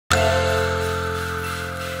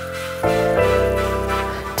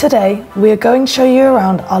Today we are going to show you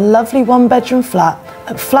around our lovely one-bedroom flat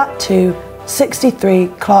at Flat 2, 63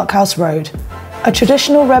 Clarkehouse Road. A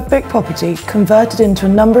traditional red brick property converted into a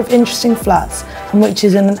number of interesting flats and which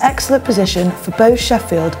is in an excellent position for both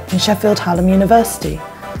Sheffield and Sheffield Hallam University.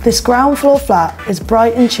 This ground floor flat is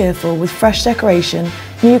bright and cheerful with fresh decoration,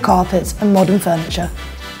 new carpets and modern furniture.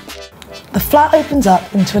 The flat opens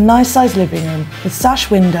up into a nice sized living room with sash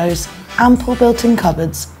windows, ample built-in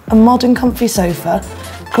cupboards, a modern comfy sofa,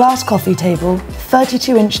 glass coffee table,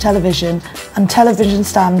 32-inch television and television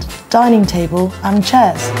stand, dining table and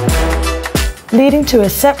chairs. Leading to a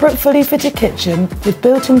separate fully fitted kitchen with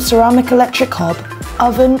built-in ceramic electric hob,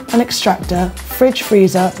 oven and extractor, fridge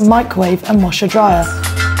freezer, microwave and washer dryer.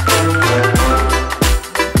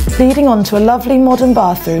 Leading on to a lovely modern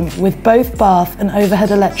bathroom with both bath and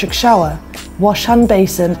overhead electric shower, wash hand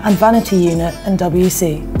basin and vanity unit and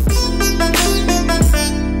WC.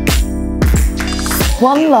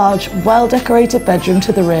 One large, well-decorated bedroom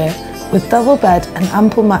to the rear with double bed and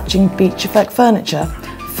ample matching beech effect furniture,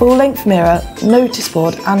 full-length mirror, notice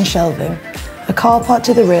board and shelving. A car park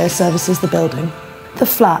to the rear services the building. The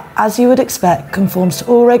flat, as you would expect, conforms to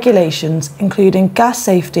all regulations including gas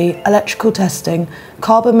safety, electrical testing,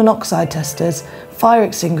 carbon monoxide testers, fire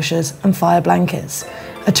extinguishers and fire blankets.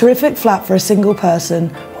 A terrific flat for a single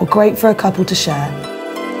person or great for a couple to share.